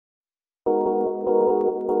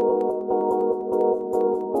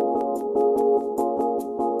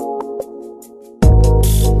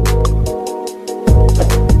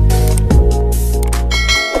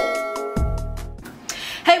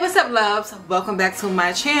loves, welcome back to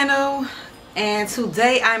my channel. And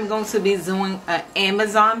today I'm going to be doing an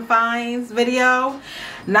Amazon finds video.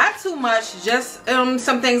 Not too much, just some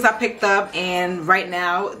things I picked up, and right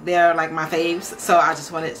now they're like my faves, so I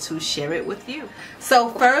just wanted to share it with you. So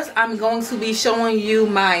first I'm going to be showing you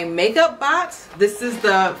my makeup box. This is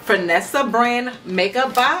the Finessa brand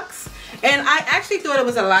makeup box, and I actually thought it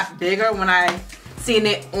was a lot bigger when I seen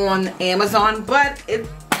it on Amazon, but it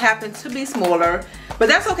happened to be smaller. But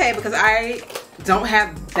that's okay because I don't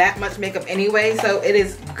have that much makeup anyway, so it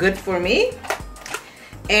is good for me.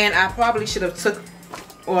 And I probably should have took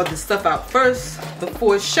all the stuff out first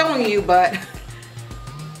before showing you, but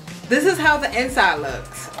this is how the inside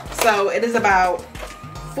looks. So it is about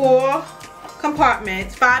 5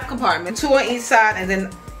 compartments, 2 on each side, and then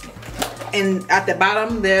at the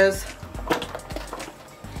bottom there's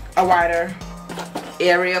a wider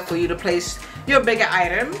area for you to place your bigger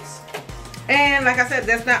items. And like I said,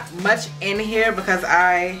 there's not much in here because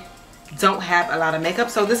I don't have a lot of makeup,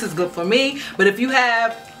 so this is good for me. But if you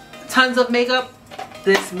have tons of makeup,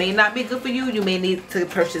 this may not be good for you. You may need to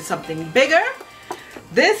purchase something bigger.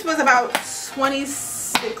 This was about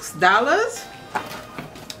 $26,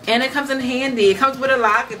 and it comes in handy. It comes with a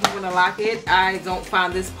lock if you want to lock it. I don't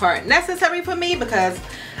find this part necessary for me because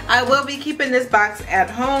I will be keeping this box at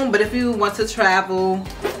home, but if you want to travel,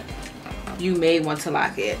 you may want to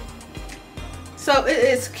lock it. So it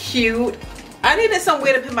is cute. I needed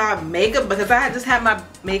somewhere to put my makeup because I just had my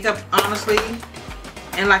makeup honestly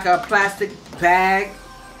in like a plastic bag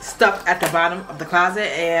stuck at the bottom of the closet,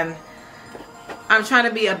 and I'm trying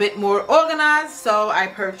to be a bit more organized, so I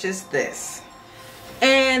purchased this.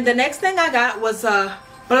 And the next thing I got was a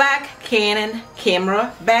black Canon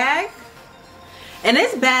camera bag, and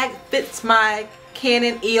this bag fits my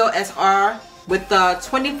Canon EOS R with the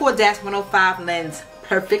 24-105 lens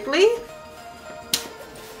perfectly.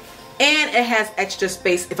 And it has extra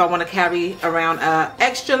space if I want to carry around an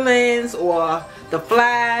extra lens or the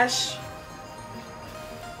flash.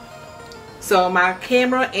 So my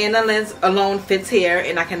camera and the lens alone fits here,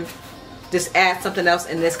 and I can just add something else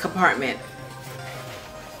in this compartment.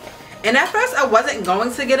 And at first I wasn't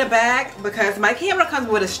going to get a bag because my camera comes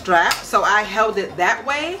with a strap, so I held it that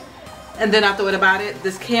way. And then I thought about it,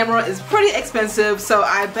 this camera is pretty expensive, so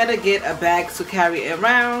I better get a bag to carry it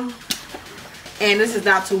around. And this is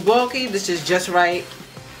not too bulky. This is just right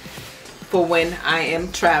for when I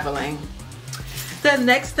am traveling. The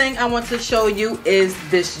next thing I want to show you is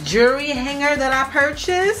this jewelry hanger that I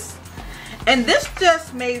purchased. And this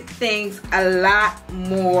just made things a lot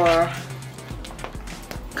more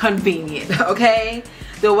convenient, okay?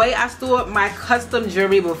 The way I stored my custom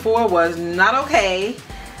jewelry before was not okay.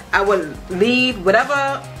 I would leave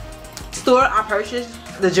whatever store I purchased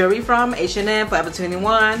the jewelry from, H&M, Forever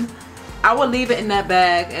 21, I would leave it in that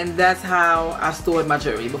bag, and that's how I stored my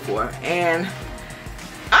jewelry before. And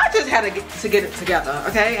I just had to get it together,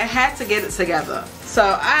 okay? I had to get it together.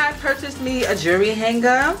 So I purchased me a jewelry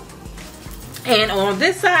hanger. And on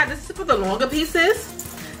this side, this is for the longer pieces.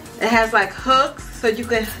 It has like hooks so you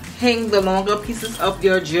can hang the longer pieces of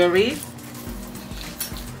your jewelry.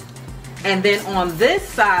 And then on this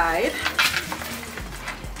side,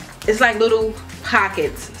 it's like little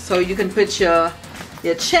pockets. So you can put your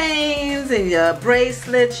chains and your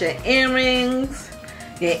bracelets, your earrings,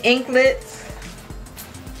 your anklets,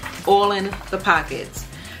 all in the pockets.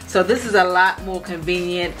 So this is a lot more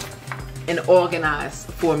convenient and organized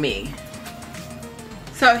for me.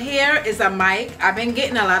 So here is a mic. I've been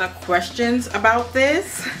getting a lot of questions about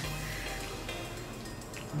this.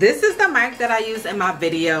 This is the mic that I use in my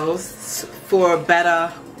videos for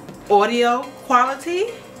better audio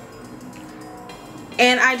quality.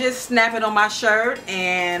 And I just snap it on my shirt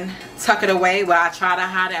and tuck it away. Well, I try to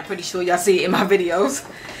hide it. I'm pretty sure y'all see it in my videos.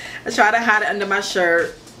 I try to hide it under my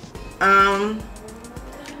shirt.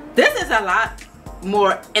 This is a lot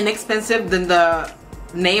more inexpensive than the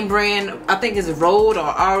name brand. I think it's Rode or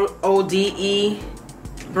R-O-D-E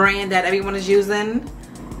brand that everyone is using.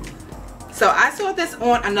 So I saw this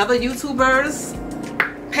on another YouTuber's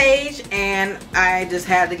page, and I just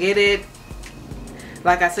had to get it.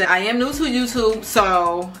 Like I said, I am new to YouTube,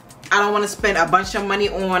 so I don't want to spend a bunch of money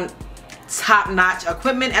on top-notch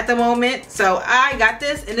equipment at the moment. So I got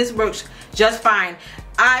this, and this works just fine.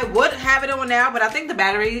 I would have it on now, but I think the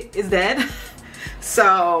battery is dead.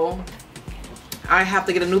 So I have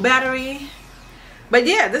to get a new battery. But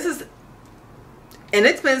yeah, this is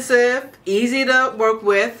inexpensive, easy to work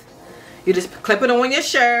with. You just clip it on your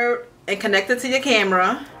shirt and connect it to your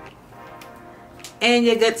camera, and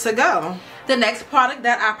you're good to go. The next product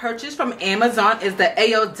that I purchased from Amazon is the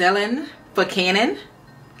AO Dylan for Canon.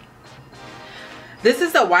 This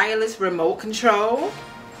is a wireless remote control,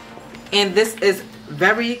 and this is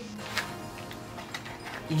very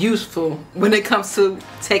useful when it comes to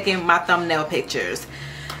taking my thumbnail pictures.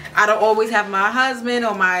 I don't always have my husband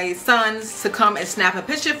or my sons to come and snap a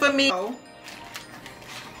picture for me. So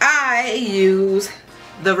I use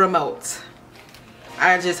the remote.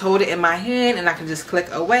 I just hold it in my hand and I can just click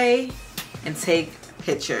away and take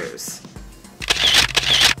pictures.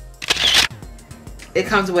 It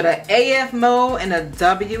comes with an AF mode and a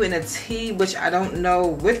W and a T, which I don't know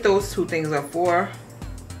what those two things are for.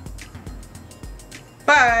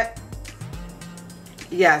 But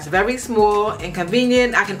yeah, it's very small and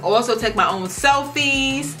convenient. I can also take my own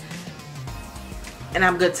selfies and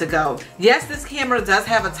I'm good to go. Yes, this camera does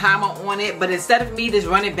have a timer on it, but instead of me just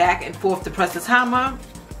running back and forth to press the timer,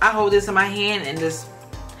 I hold this in my hand and just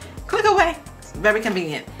click away. It's very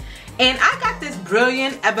convenient. And I got this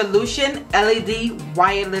Brilliant Evolution LED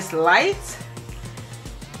wireless light.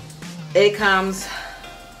 It comes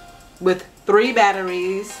with 3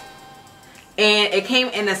 batteries and it came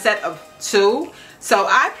in a set of 2. So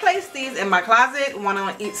I placed these in my closet, one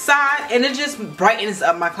on each side, and it just brightens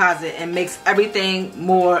up my closet and makes everything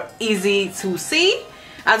more easy to see.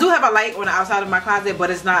 I do have a light on the outside of my closet,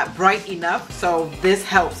 but it's not bright enough, so this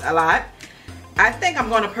helps a lot. I think I'm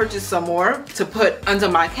going to purchase some more to put under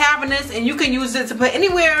my cabinets, and you can use it to put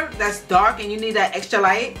anywhere that's dark and you need that extra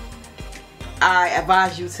light. I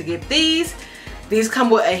advise you to get these. These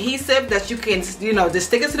come with adhesive that you can, you know, just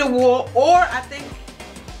stick it to the wall, or I think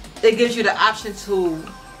it gives you the option to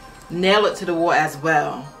nail it to the wall as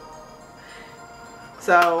well.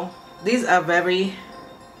 So these are very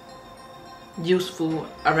useful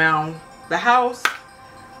around the house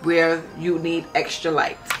where you need extra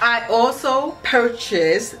light. I also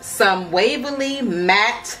purchased some Waverly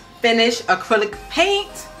matte finish acrylic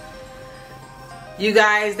paint. You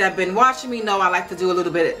guys that have been watching me know I like to do a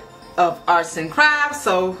little bit of arts and crafts,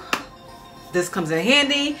 so this comes in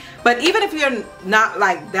handy. But even if you're not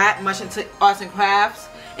like that much into arts and crafts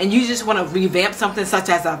and you just want to revamp something such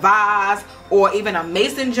as a vase or even a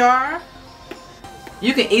mason jar,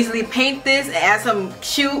 you can easily paint this and add some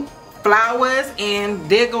cute flowers, and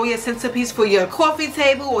there go your centerpiece for your coffee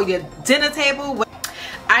table or your dinner table.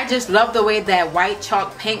 I just love the way that white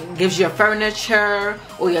chalk paint gives your furniture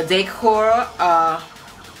or your decor a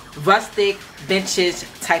rustic vintage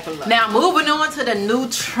type of look. Now moving on to the new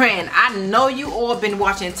trend. I know you all been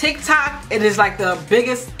watching TikTok. It is like the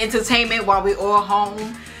biggest entertainment while we all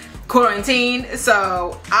home quarantine.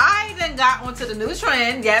 So I then got onto the new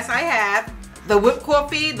trend. Yes, I have the whipped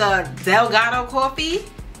coffee, the Delgado coffee.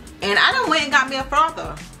 And I done went and got me a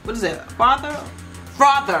frother. What is it? Frother?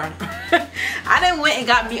 Frother. I done went and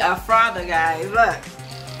got me a frother, guys. Look.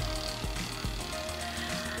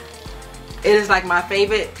 It is like my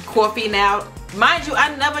favorite coffee now. Mind you,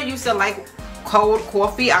 I never used to like cold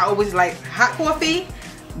coffee. I always like hot coffee.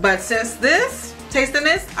 But since tasting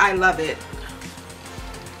this, I love it.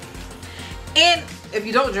 And if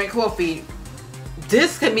you don't drink coffee,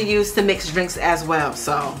 this can be used to mix drinks as well.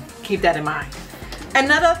 So keep that in mind.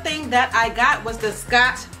 Another thing that I got was the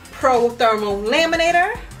Scotch Pro Thermal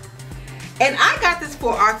Laminator. And I got this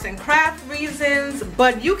for arts and craft reasons,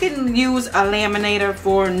 but you can use a laminator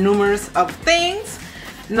for numerous of things.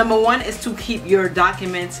 Number one is to keep your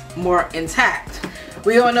documents more intact.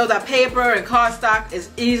 We all know that paper and cardstock is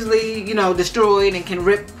easily, you know, destroyed and can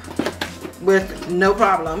rip with no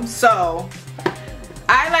problem. So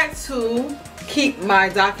I like to keep my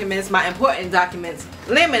documents, my important documents,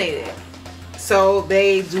 laminated so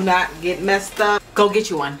they do not get messed up. Go get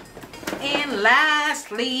you one. And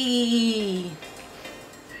lastly,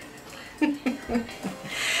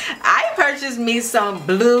 I purchased me some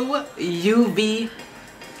blue UV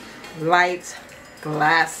light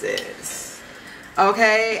glasses.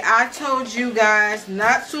 Okay, I told you guys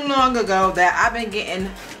not too long ago that I've been getting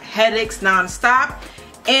headaches non-stop,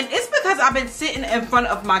 and it's because I've been sitting in front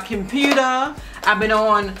of my computer, I've been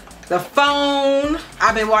on the phone,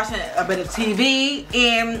 I've been watching a bit of TV,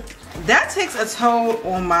 and that takes a toll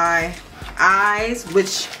on my eyes,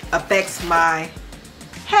 which affects my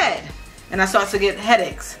head, and I start to get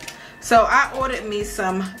headaches. So I ordered me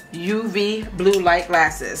some UV blue light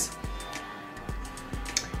glasses,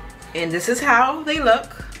 and this is how they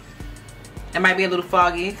look. It might be a little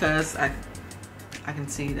foggy because I can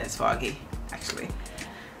see that's foggy actually.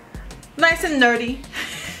 Nice and nerdy.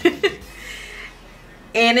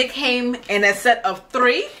 And it came in a set of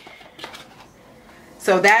 3.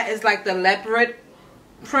 So that is like the leopard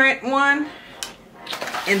print one.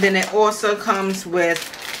 And then it also comes with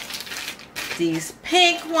these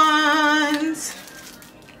pink ones.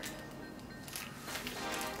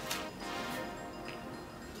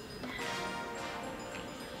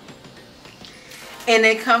 And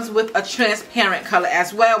it comes with a transparent color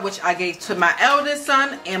as well, which I gave to my eldest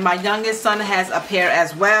son, and my youngest son has a pair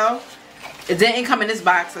as well. It didn't come in this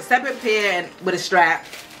box, a separate pair and with a strap.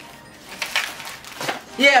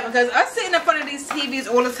 Yeah, because us sitting in front of these TVs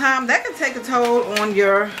all the time, that can take a toll on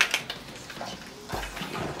your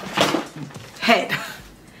head.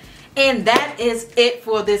 And that is it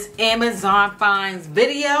for this Amazon finds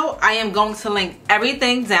video. I am going to link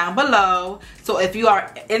everything down below. So if you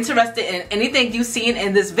are interested in anything you've seen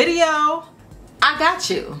in this video, I got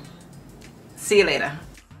you. See you later.